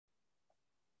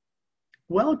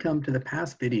Welcome to the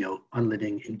past video on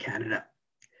living in Canada.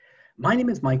 My name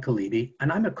is Mike Levy, and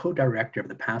I'm a co-director of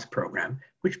the PASS program,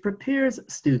 which prepares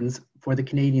students for the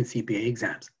Canadian CPA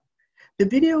exams. The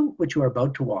video which you are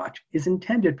about to watch is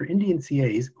intended for Indian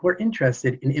CAs who are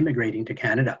interested in immigrating to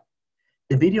Canada.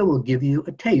 The video will give you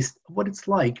a taste of what it's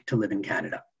like to live in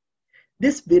Canada.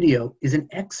 This video is an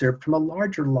excerpt from a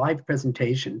larger live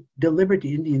presentation delivered to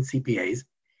Indian CPAs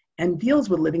and deals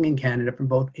with living in Canada from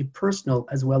both a personal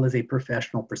as well as a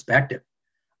professional perspective.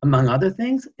 Among other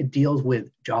things, it deals with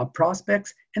job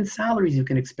prospects and salaries you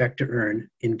can expect to earn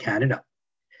in Canada.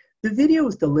 The video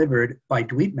was delivered by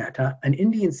Dweep Mehta, an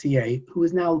Indian CA who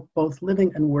is now both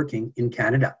living and working in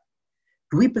Canada.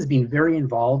 Dweep has been very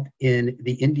involved in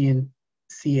the Indian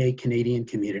CA Canadian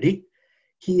community.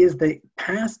 He is the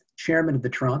past chairman of the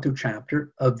Toronto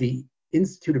chapter of the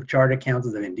Institute of Chartered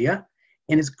Accountants of India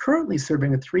and is currently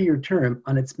serving a 3-year term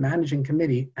on its managing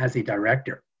committee as a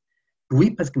director.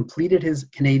 Dweep has completed his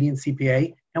Canadian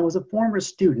CPA and was a former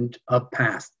student of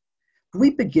PASS.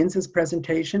 Dweep begins his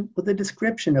presentation with a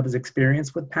description of his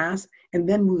experience with PASS and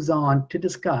then moves on to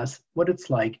discuss what it's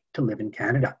like to live in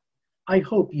Canada. I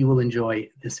hope you will enjoy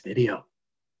this video.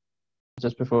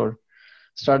 Just before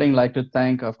starting, I'd like to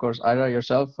thank, of course, Ira,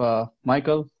 yourself,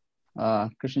 Michael,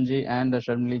 Krishanji, and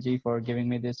Sharmili for giving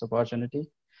me this opportunity.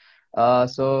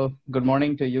 So good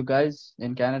morning to you guys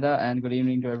in Canada and good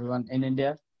evening to everyone in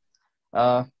India.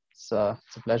 It's a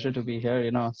pleasure to be here,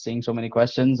 seeing so many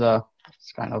questions.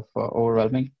 It's kind of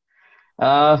overwhelming.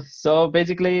 So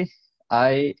basically,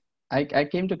 I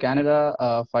came to Canada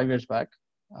 5 years back.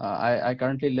 I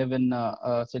currently live in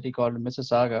a city called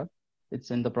Mississauga.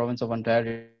 It's in the province of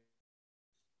Ontario.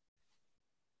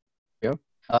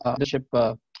 The ship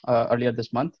earlier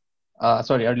this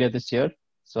year.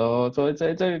 So it's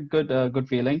a good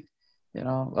feeling,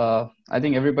 I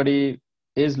think everybody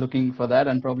is looking for that,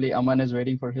 and probably Aman is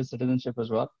waiting for his citizenship as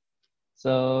well.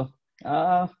 So,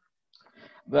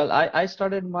 well, I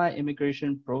started my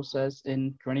immigration process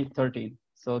in 2013.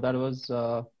 So that was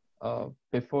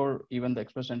before even the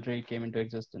express entry came into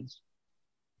existence.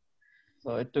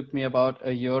 So it took me about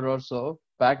a year or so.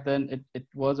 Back then, it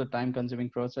was a time-consuming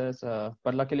process,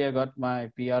 but luckily I got my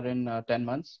PR in 10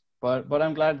 months. But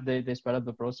I'm glad they sped up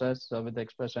the process with the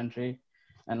express entry,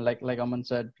 and like Aman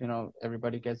said,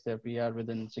 everybody gets their PR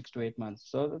within 6 to 8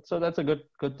 months. So that's a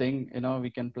good thing.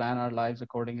 We can plan our lives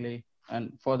accordingly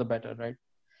and for the better, right?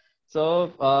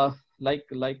 So like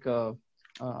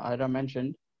Ira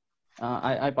mentioned,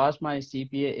 I passed my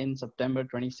CPA in September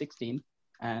 2016,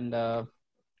 and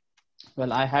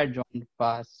well, I had joined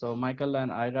PASS. So Michael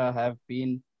and Ira have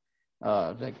been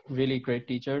like really great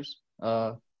teachers.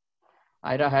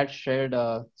 Ira had shared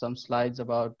some slides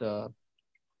about the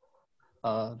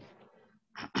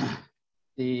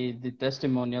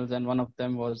testimonials, and one of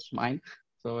them was mine.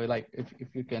 So like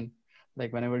if you can,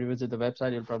 like whenever you visit the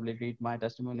website, you'll probably read my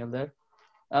testimonial there.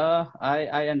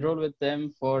 I enrolled with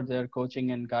them for their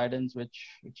coaching and guidance, which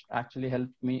actually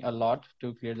helped me a lot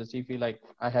to clear the CPA. Like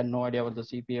I had no idea what the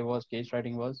CPA was, case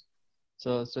writing was.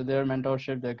 So their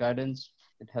mentorship, their guidance,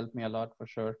 it helped me a lot for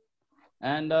sure.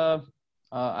 And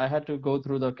I had to go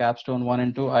through the capstone 1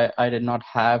 and 2. I did not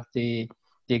have the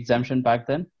exemption back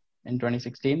then in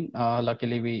 2016.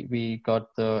 Luckily, we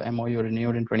got the MOU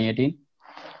renewed in 2018.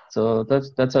 So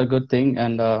that's a good thing,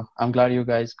 and I'm glad you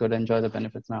guys could enjoy the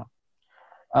benefits now.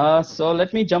 So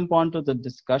let me jump on to the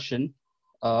discussion.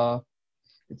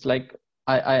 It's like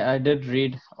I did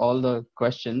read all the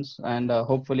questions, and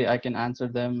hopefully I can answer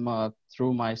them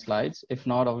through my slides. If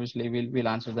not, obviously we'll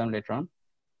answer them later on.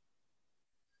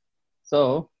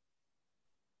 So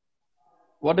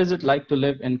what is it like to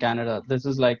live in Canada? This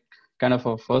is like kind of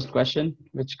a first question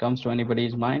which comes to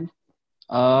anybody's mind.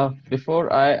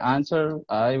 Before I answer,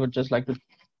 I would just like to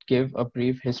give a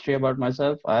brief history about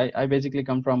myself. I basically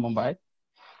come from Mumbai,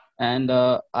 and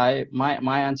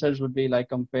my answers would be like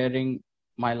comparing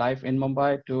my life in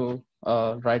Mumbai to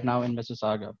right now in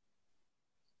Mississauga.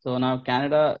 So now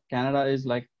Canada is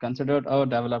like considered a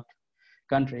developed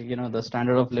country. The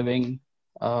standard of living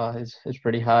is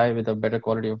pretty high, with a better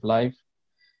quality of life,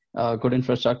 good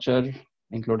infrastructure,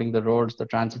 including the roads, the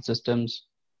transit systems,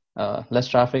 less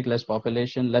traffic, less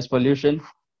population, less pollution,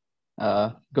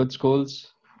 good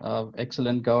schools,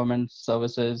 excellent government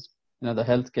services, the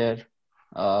healthcare,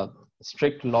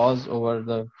 strict laws over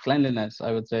the cleanliness.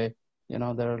 I would say, there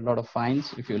are a lot of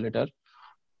fines if you litter.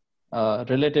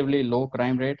 Relatively low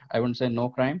crime rate. I wouldn't say no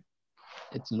crime,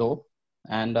 it's low.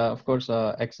 And of course,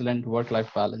 excellent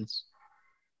work-life balance.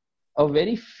 A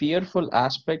very fearful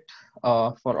aspect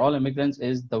for all immigrants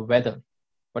is the weather,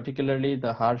 particularly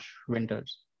the harsh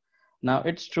winters. Now,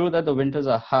 it's true that the winters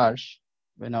are harsh,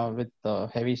 with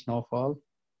heavy snowfall.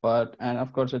 And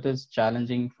of course, it is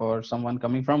challenging for someone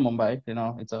coming from Mumbai.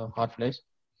 It's a hot place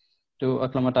to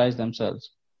acclimatize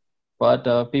themselves.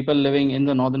 But people living in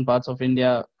the northern parts of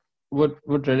India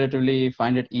would relatively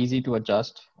find it easy to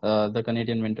adjust the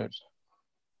Canadian winters.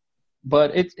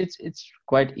 But it's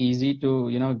quite easy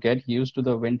to get used to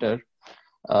the winter.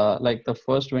 Like the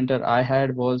first winter I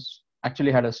had was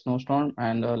actually had a snowstorm,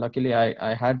 and luckily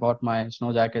I had bought my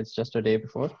snow jackets just a day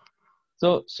before.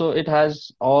 So it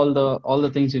has all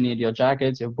the things you need: your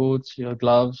jackets, your boots, your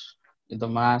gloves, the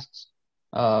masks,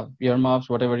 earmuffs,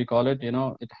 whatever you call it.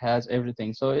 It has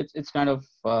everything. So it's kind of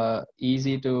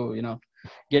easy to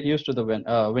get used to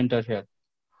the winter here.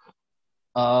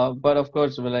 But of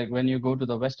course, like when you go to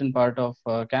the western part of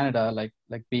Canada, like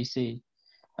BC,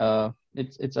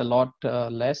 it's a lot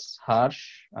less harsh.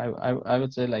 I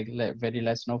would say like very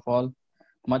less snowfall,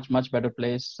 much better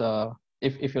place.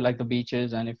 If you like the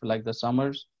beaches and if you like the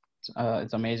summers,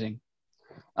 it's amazing.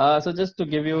 So just to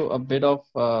give you a bit of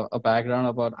a background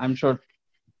about, I'm sure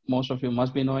most of you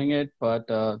must be knowing it, but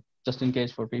just in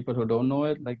case for people who don't know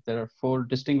it, like there are four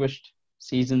distinguished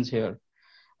seasons here.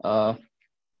 Uh,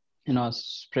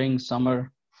 Spring,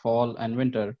 summer, fall, and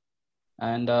winter.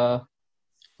 And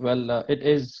it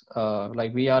is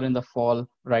like we are in the fall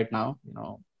right now.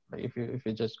 Like if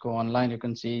you just go online, you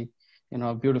can see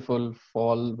beautiful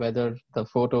fall weather, the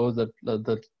photos,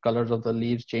 the colors of the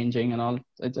leaves changing and all.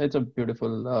 It's a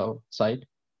beautiful sight.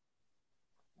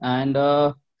 And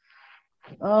well,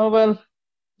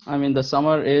 I mean, the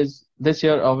summer is this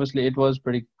year. Obviously, it was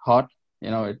pretty hot.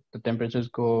 The temperatures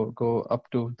go up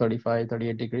to 35,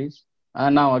 38 degrees.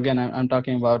 And now again, I'm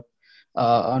talking about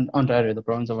Ontario, the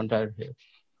province of Ontario here.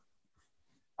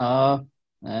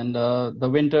 And the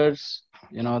winters,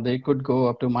 they could go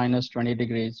up to minus 20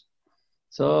 degrees.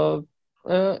 So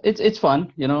it's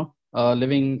fun,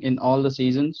 living in all the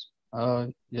seasons.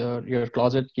 Your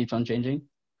closet keeps on changing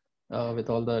with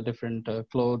all the different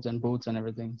clothes and boots and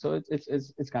everything. So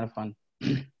it's kind of fun.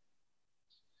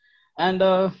 And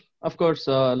of course,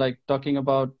 like talking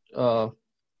about the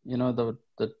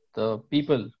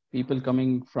people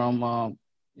coming from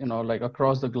like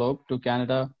across the globe to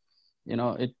Canada.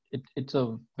 It's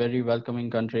a very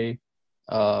welcoming country.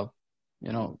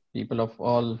 People of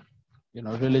all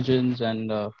religions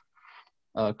and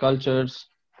cultures.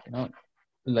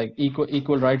 Like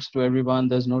equal rights to everyone.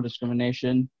 There's no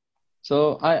discrimination.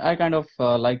 So I kind of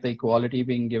like the equality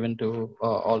being given to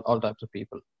all types of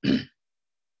people.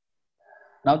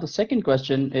 Now, the second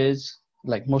question is,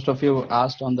 like most of you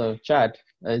asked on the chat,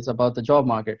 is about the job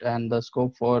market and the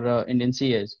scope for Indian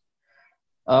CAs.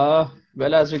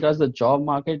 Well, as regards the job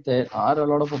market, there are a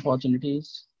lot of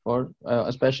opportunities for,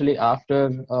 especially after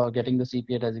getting the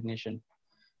CPA designation.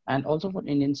 And also for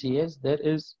Indian CAs, there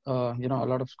is, a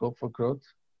lot of scope for growth.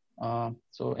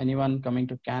 So anyone coming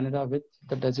to Canada with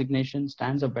the designation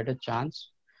stands a better chance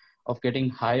of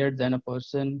getting hired than a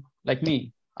person like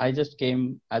me. I just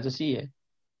came as a CA.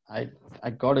 I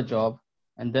got a job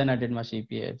and then I did my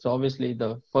CPA. So obviously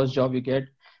the first job you get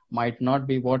might not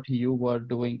be what you were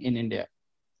doing in India,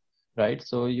 right?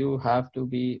 So you have to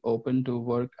be open to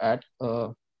work at a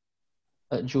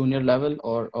junior level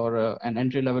or an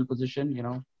entry level position,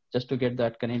 just to get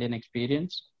that Canadian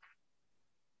experience.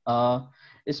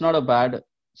 It's not a bad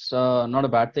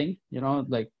thing,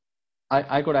 like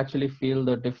I could actually feel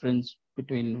the difference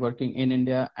between working in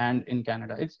India and in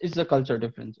Canada. It's a culture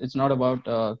difference. It's not about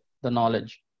the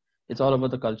knowledge. It's all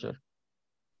about the culture.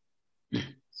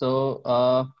 So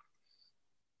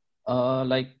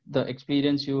like the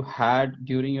experience you had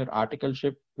during your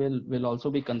articleship will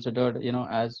also be considered,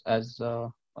 as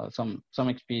some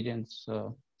experience,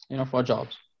 for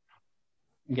jobs.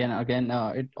 Again,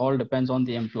 it all depends on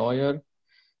the employer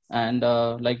and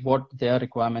like what their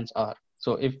requirements are.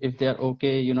 So if they're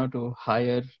okay, to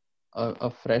hire a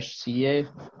fresh CA,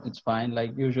 it's fine.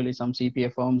 Like usually some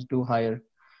CPA firms do hire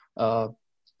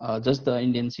just the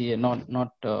Indian CA,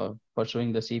 not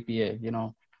pursuing the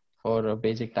CPA, for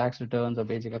basic tax returns or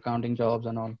basic accounting jobs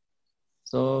and all.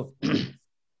 So,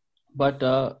 but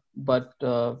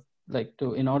like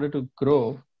in order to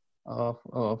grow,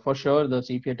 for sure the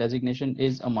CPA designation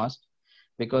is a must,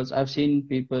 because I've seen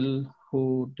people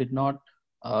who did not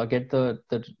get the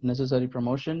necessary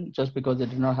promotion just because they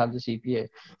did not have the CPA.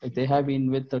 Like they have been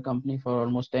with the company for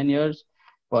almost 10 years,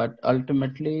 but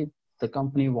ultimately the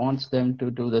company wants them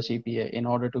to do the CPA in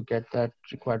order to get that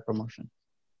required promotion.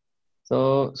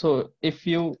 So if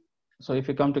you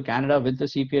come to Canada with the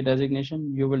CPA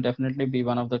designation, you will definitely be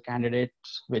one of the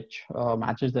candidates which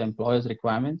matches the employer's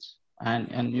requirements,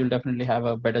 and you'll definitely have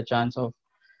a better chance of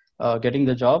getting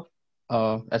the job.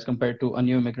 as compared to a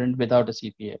new immigrant without a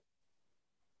CPA.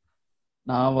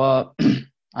 Now,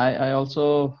 I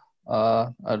also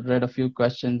read a few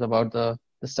questions about the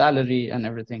salary and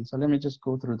everything. So let me just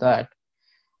go through that.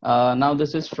 Now,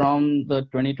 this is from the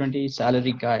 2020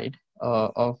 salary guide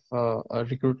of a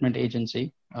recruitment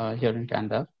agency here in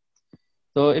Canada.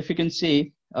 So if you can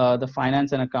see the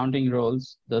finance and accounting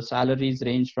roles, the salaries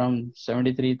range from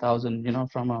 73,000,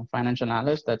 from a financial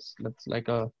analyst, that's like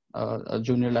a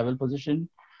junior level position,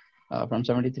 from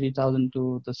 73,000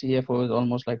 to the CFO is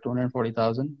almost like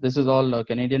 240,000. This is all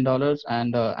Canadian dollars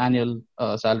and annual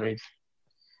salaries.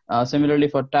 Similarly,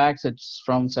 for tax, it's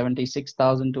from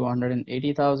 76,000 to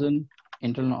 180,000.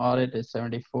 Internal audit is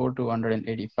 74 to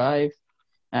 185.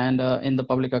 And in the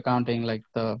public accounting, like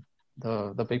the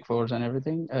big fours and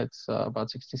everything, it's about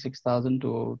 66,000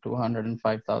 to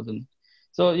 105,000.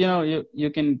 So, you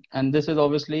can, and this is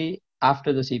obviously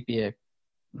after the CPA,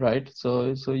 right?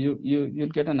 So you'll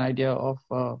get an idea of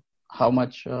how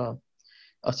much a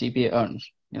CPA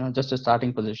earns, just a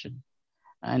starting position.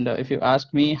 And if you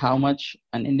ask me how much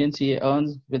an Indian CA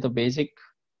earns with a basic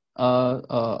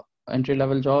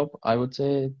entry-level job, I would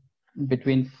say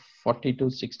between 40 to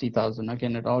 60,000.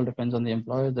 Again, it all depends on the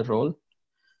employer, the role.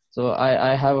 So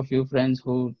I have a few friends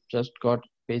who just got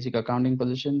basic accounting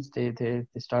positions. They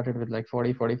started with like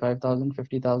 40, 45,000,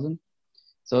 50,000.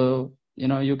 So,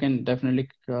 you can definitely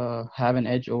have an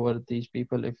edge over these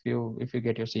people if you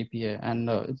get your CPA, and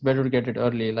it's better to get it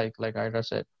early, like Ira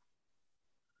said.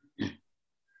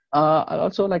 I'd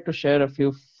also like to share a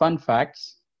few fun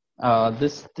facts.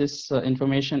 This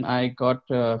information I got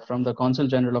from the Consul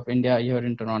General of India here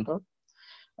in Toronto.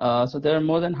 So there are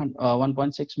more than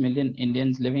 1.6 million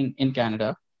Indians living in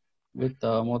Canada, with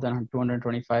more than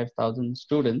 225,000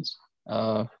 students.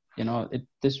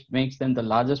 This makes them the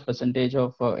largest percentage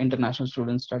of international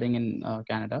students studying in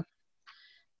Canada.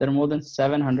 There are more than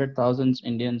 700,000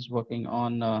 Indians working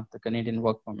on the Canadian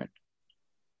work permit.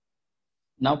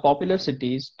 Now, popular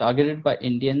cities targeted by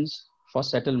Indians for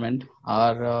settlement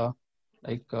are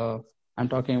I'm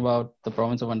talking about the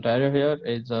province of Ontario here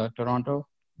is Toronto,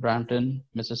 Brampton,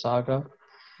 Mississauga,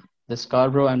 the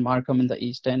Scarborough and Markham in the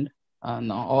East End.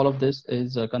 And all of this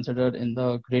is considered in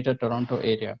the Greater Toronto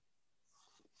area.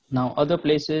 Now, other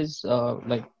places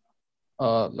like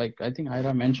I think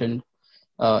Ira mentioned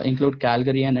include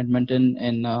Calgary and Edmonton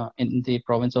in the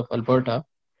province of Alberta,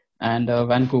 and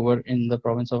Vancouver in the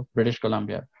province of British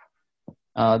Columbia.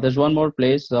 There's one more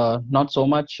place, not so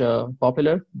much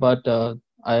popular, but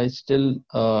I still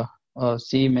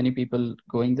see many people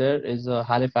going there, is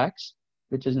Halifax,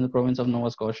 which is in the province of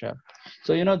Nova Scotia.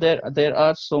 So, there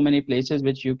are so many places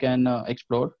which you can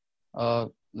explore.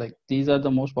 Like these are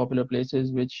the most popular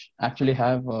places which actually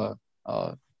have,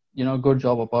 good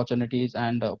job opportunities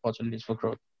and opportunities for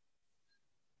growth.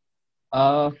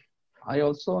 I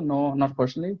also know, not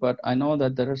personally, but I know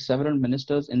that there are several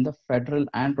ministers in the federal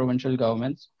and provincial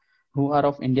governments who are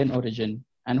of Indian origin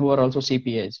and who are also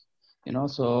CPAs.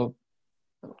 So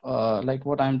like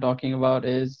what I'm talking about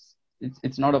is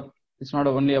it's not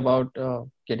only about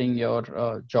getting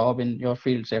your job in your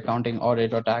field, say accounting,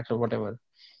 audit, or tax, or whatever.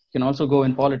 You can also go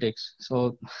in politics.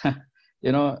 So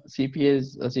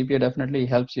CPA definitely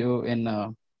helps you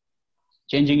in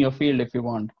changing your field if you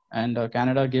want. And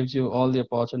Canada gives you all the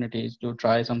opportunities to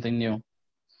try something new.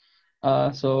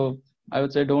 So I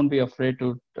would say don't be afraid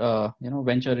to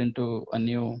venture into a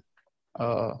new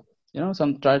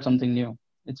try something new.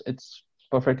 It's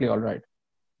perfectly all right.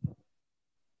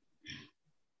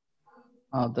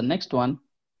 The next one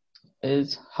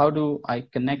is, how do I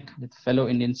connect with fellow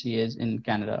Indian CAs in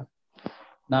Canada?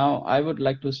 Now, I would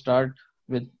like to start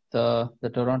with the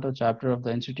Toronto chapter of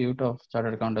the Institute of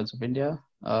Chartered Accountants of India.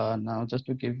 Now, just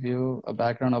to give you a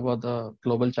background about the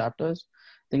global chapters,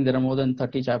 I think there are more than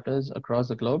 30 chapters across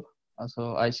the globe.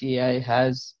 So ICAI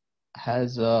has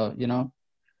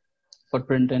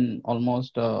footprint in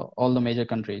almost all the major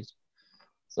countries.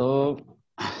 So,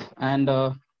 and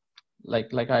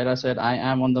like Ira said, I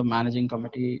am on the managing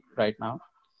committee right now,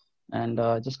 and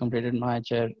just completed my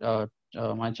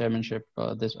chairmanship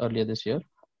earlier this year.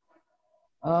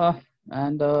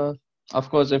 And of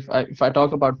course, if I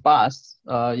talk about PAS,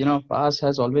 PAS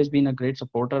has always been a great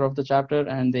supporter of the chapter,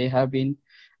 and they have been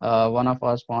one of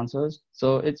our sponsors.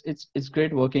 So it's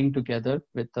great working together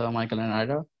with Michael and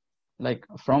Ira. Like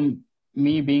from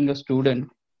me being a student,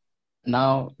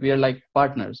 now we are like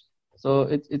partners. So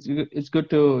it's good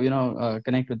to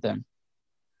connect with them.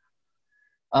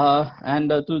 And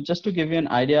to give you an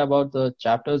idea about the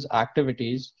chapter's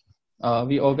activities,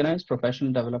 we organize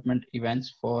professional development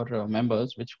events for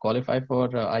members which qualify for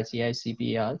ICI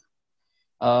CPAs.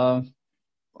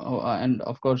 and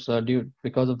of course,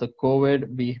 because of the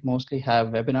COVID, we mostly have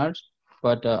webinars.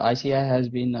 But ICI has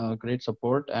been a great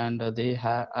support, and they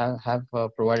have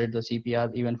provided the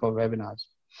CPR even for webinars.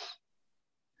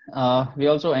 We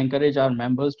also encourage our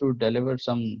members to deliver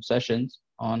some sessions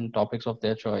on topics of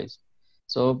their choice.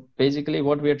 So basically,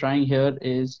 what we're trying here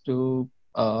is to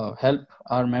help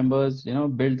our members,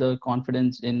 build the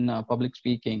confidence in public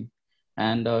speaking,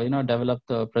 and develop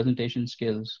the presentation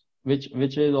skills,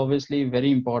 which is obviously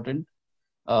very important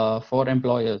for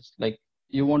employers. Like,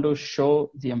 you want to show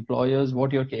the employers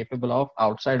what you're capable of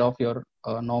outside of your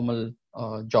normal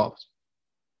jobs.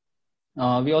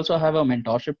 We also have a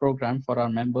mentorship program for our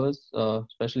members,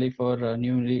 especially for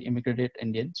newly immigrated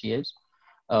Indian CAs.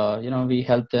 We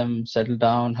help them settle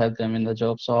down, help them in the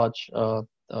job search,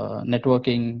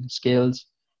 networking skills,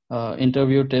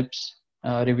 interview tips,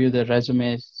 review their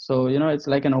resumes. So, it's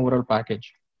like an overall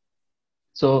package.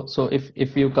 So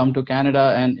if you come to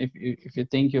Canada, and if you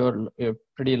think you're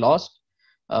pretty lost,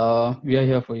 we are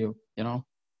here for you.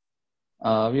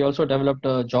 We also developed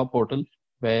a job portal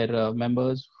where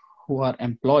members who are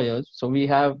employers. So we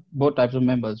have both types of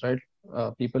members, right?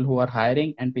 People who are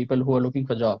hiring and people who are looking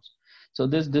for jobs. So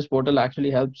this portal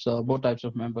actually helps both types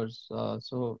of members.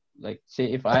 So, like,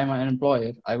 say if I'm an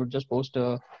employer, I would just post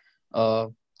a,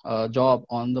 a job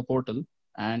on the portal,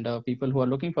 and people who are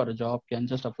looking for a job can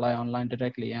just apply online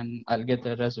directly, and I'll get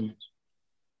their resumes.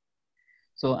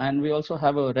 So, and we also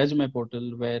have a resume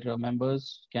portal where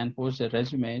members can post their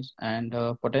resumes, and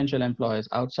potential employers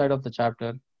outside of the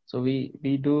chapter. So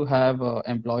we do have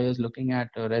employers looking at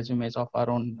resumes of our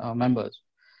own members.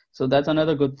 So that's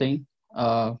another good thing,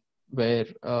 where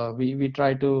we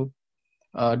try to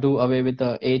do away with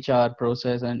the HR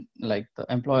process, and like the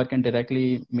employer can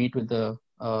directly meet with the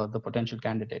potential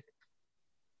candidate.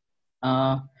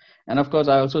 And of course,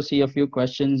 I also see a few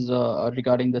questions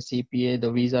regarding the CPA,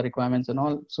 the visa requirements and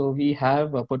all. So we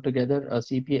have put together a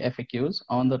CPA FAQs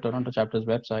on the Toronto chapter's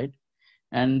website,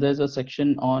 and there's a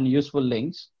section on useful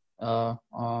links,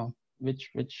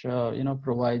 which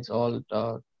provides all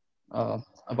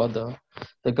about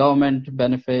the government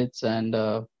benefits and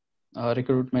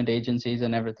recruitment agencies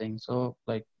and everything. So,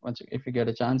 like, if you get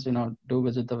a chance, do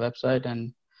visit the website,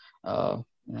 and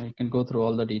you can go through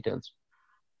all the details.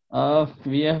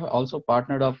 We have also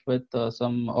partnered up with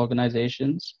some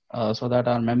organizations so that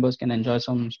our members can enjoy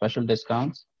some special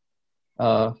discounts.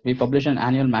 We publish an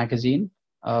annual magazine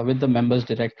with the members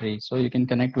directory, so you can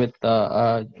connect with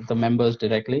the members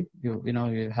directly.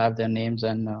 You have their names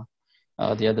and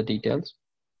the other details.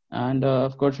 And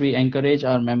of course, we encourage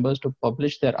our members to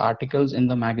publish their articles in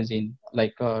the magazine.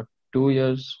 Like 2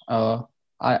 years,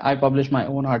 I published my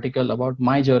own article about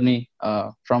my journey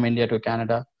from India to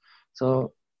Canada.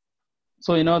 So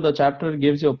the chapter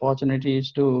gives you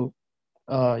opportunities to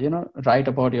write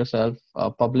about yourself,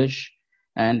 publish,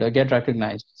 and get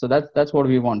recognized. So that's what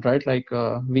we want, right? Like,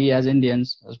 we as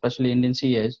Indians, especially Indian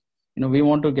CAs, we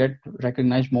want to get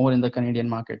recognized more in the Canadian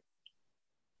market.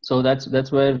 So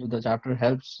that's where the chapter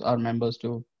helps our members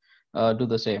to do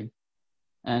the same.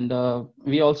 And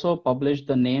we also publish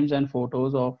the names and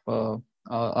photos of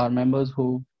our members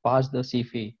who passed the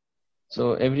CFE.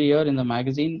 So every year in the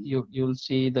magazine, you'll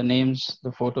see the names,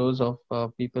 the photos of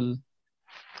people,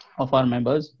 of our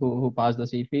members who passed the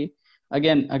CFE.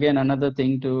 Again, another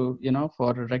thing to,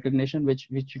 for recognition, which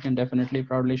you can definitely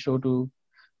proudly show to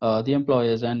the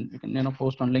employers, and you can,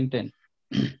 post on LinkedIn.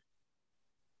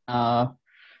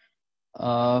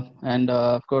 And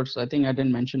of course, I think I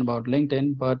didn't mention about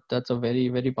LinkedIn, but that's a very,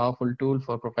 very powerful tool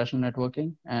for professional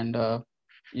networking. And,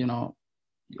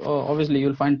 obviously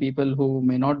you'll find people who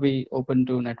may not be open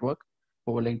to network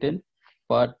over LinkedIn,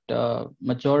 but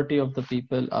majority of the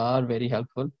people are very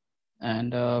helpful.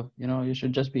 And, you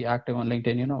should just be active on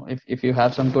LinkedIn. If you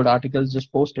have some good articles,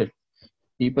 just post it.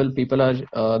 People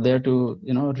are there to,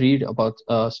 read about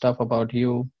stuff about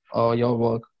you or your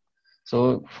work.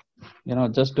 So,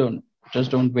 just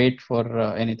don't wait for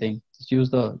anything. Just use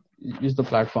the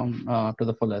platform to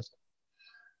the fullest.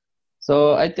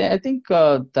 So I think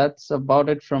that's about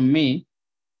it from me.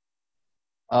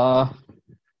 I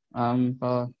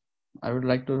would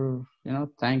like to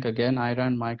thank again Ira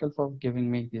and Michael for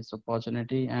giving me this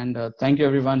opportunity, and thank you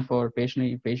everyone for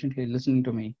patiently listening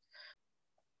to me.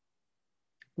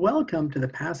 Welcome to the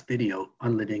past video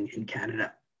on living in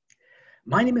Canada.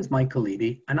 My name is Michael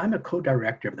Levy, and I'm a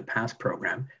co-director of the PASS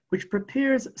program, which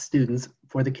prepares students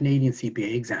for the Canadian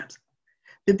CPA exams.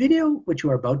 The video which you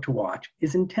are about to watch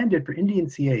is intended for Indian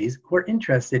CAs who are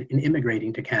interested in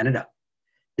immigrating to Canada.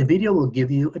 The video will give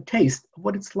you a taste of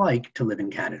what it's like to live in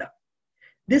Canada.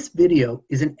 This video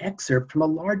is an excerpt from a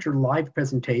larger live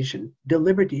presentation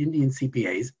delivered to Indian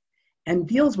CPAs and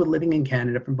deals with living in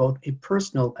Canada from both a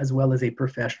personal as well as a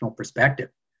professional perspective.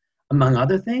 Among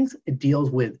other things, it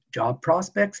deals with job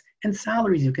prospects and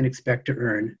salaries you can expect to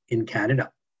earn in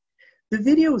Canada. The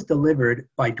video was delivered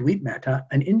by Dweep Mehta,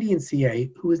 an Indian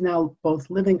CA who is now both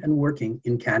living and working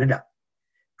in Canada.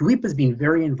 Dweep has been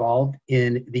very involved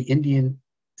in the Indian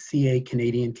CA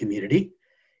Canadian community.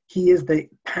 He is the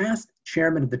past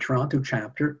chairman of the Toronto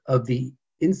chapter of the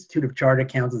Institute of Chartered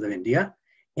Accountants of India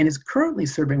and is currently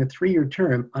serving a 3-year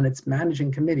term on its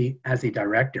managing committee as a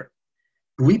director.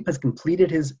 Dweep has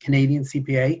completed his Canadian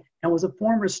CPA and was a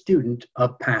former student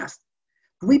of PASS.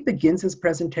 Dweep begins his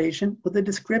presentation with a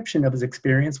description of his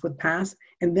experience with PASS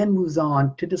and then moves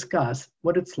on to discuss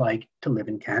what it's like to live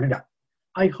in Canada.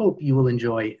 I hope you will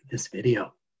enjoy this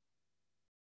video.